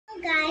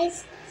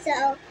guys, so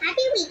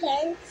happy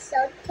weekend. So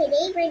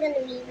today we're going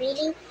to be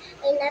reading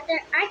another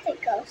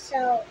article.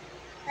 So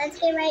let's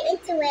get right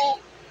into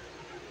it.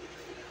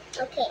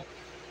 Okay.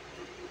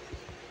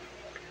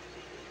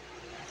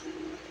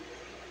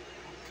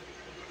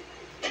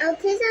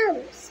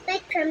 Autism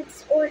Spectrum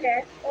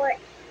Disorder, or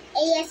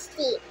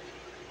ASD.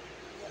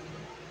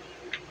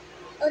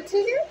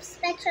 Autism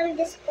Spectrum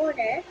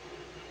Disorder,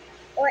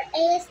 or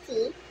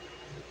ASD,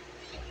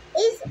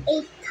 is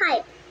a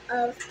type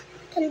of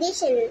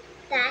condition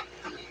that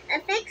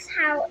affects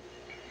how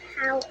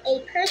a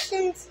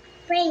person's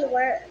brain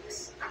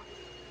works.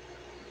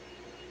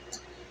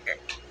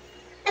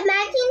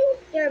 Imagine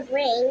your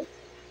brain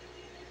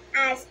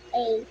as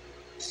a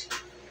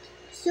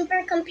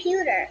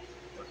supercomputer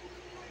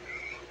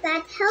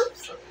that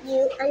helps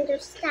you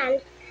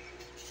understand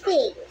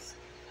things,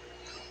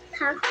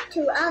 talk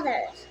to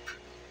others,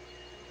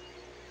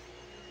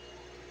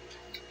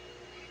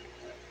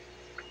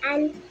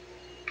 and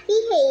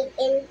behave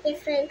in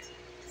different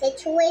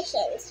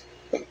situations.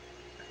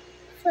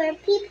 For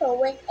people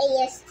with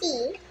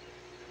ASD,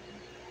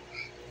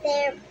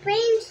 their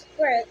brains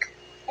work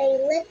a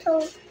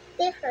little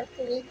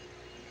differently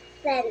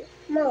than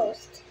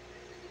most.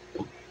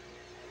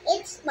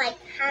 It's like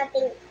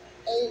having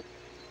a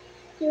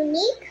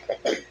unique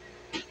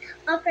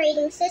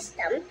operating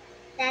system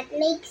that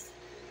makes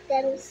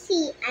them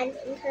see and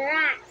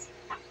interact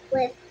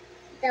with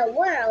the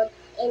world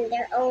in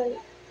their own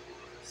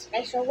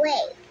special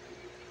way.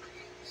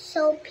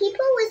 So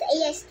people with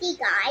ASD,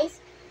 guys,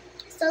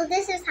 so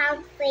this is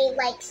how they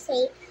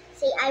say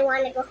I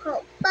want to go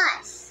home.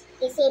 Bus.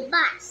 They say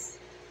bus.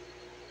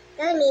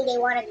 Doesn't mean they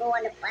want to go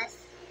on a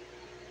bus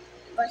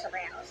or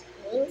somewhere else.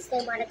 It means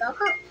they want to go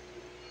home.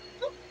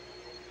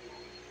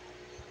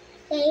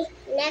 Okay,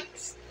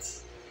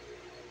 next.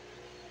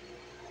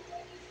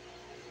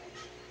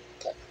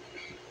 Okay.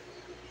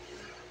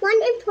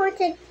 One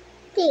important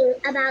thing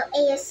about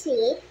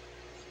ASD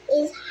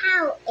is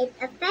how it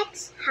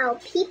affects how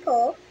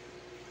people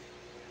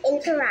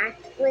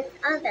interact with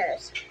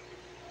others.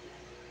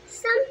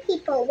 Some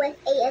people with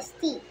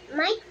ASD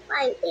might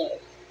find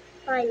it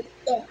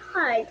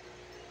hard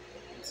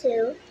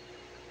to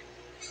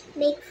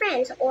make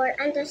friends or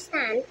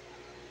understand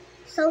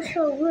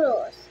social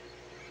rules,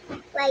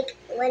 like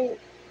when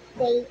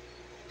they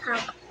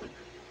talk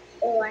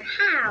or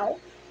how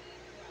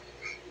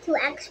to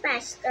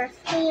express their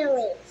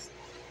feelings.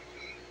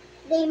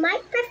 They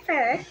might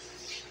prefer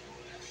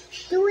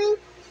doing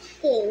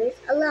things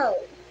alone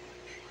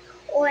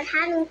or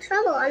having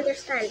trouble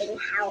understanding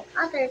how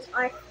others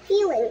are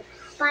feeling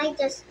by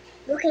just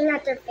looking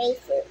at their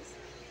faces.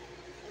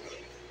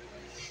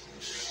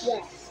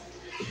 Yes.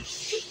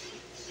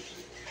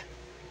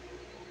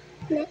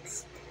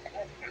 Next.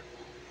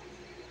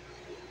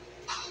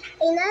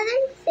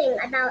 Another thing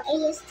about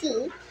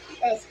ASD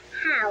is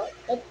how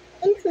it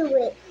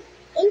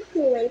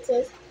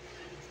influences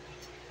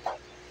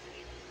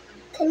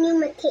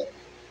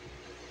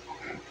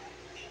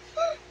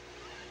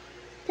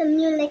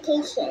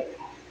communication.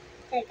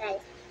 Sorry guys,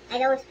 I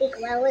don't speak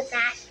well with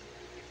that.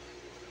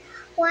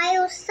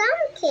 While some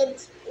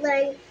kids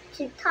learn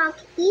to talk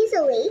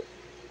easily,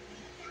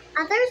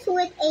 others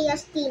with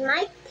ASD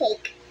might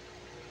take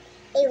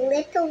a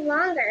little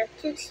longer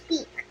to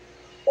speak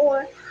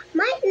or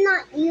might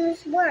not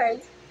use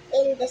words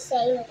in the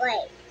same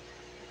way.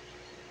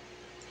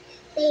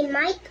 They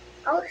might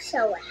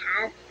also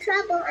have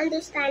trouble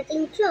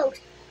understanding jokes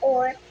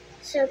or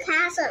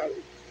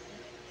sarcasm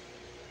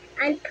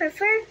and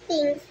prefer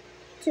things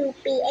to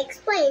be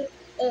explained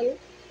in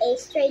a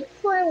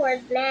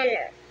straightforward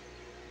manner.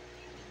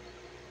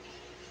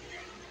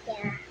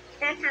 Yeah,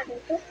 that's how we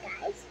do it,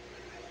 guys.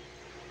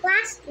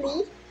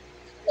 Lastly,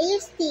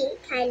 ASD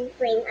can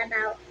bring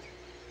about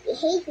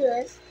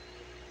behaviors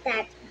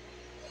that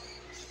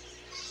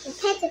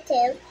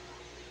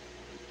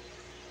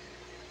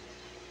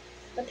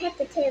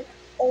repetitive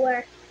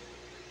or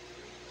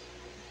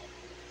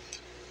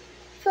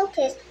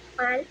focused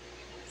on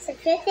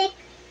specific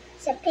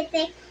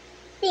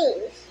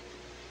things.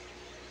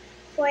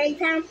 For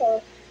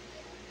example,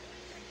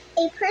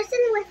 a person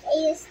with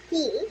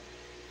ASD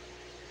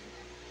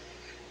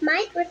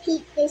might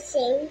repeat the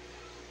same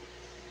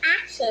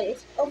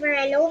actions over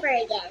and over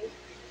again,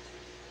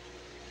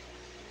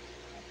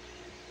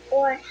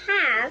 or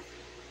have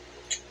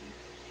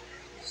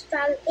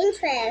strong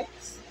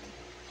interests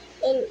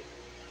in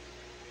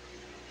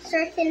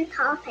certain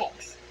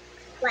topics,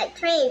 like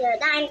trains or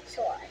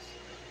dinosaurs.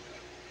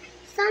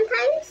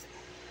 Sometimes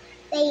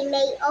they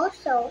may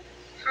also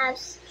have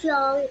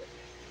strong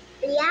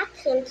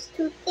reactions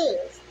to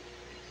things,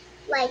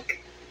 like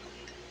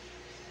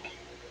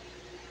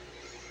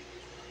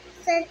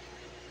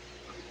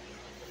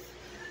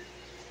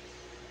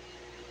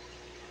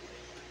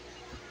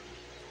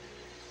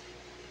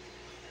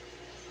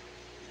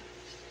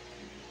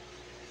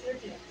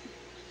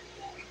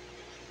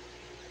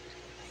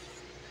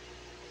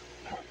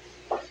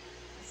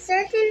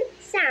certain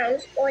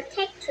sounds or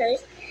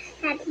textures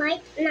that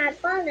might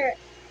not bother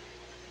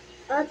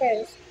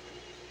others.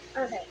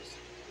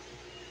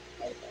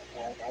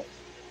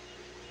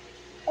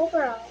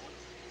 Overall,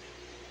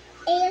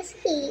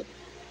 ASD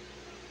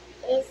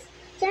is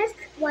just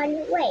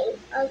one way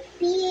of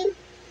being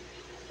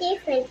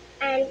different,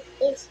 and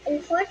it's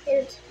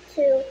important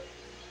to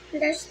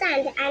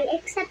understand and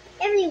accept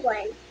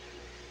everyone,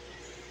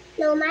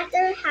 no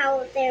matter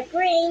how their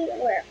brain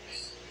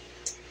works.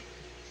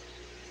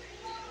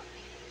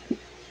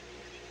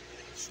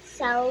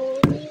 So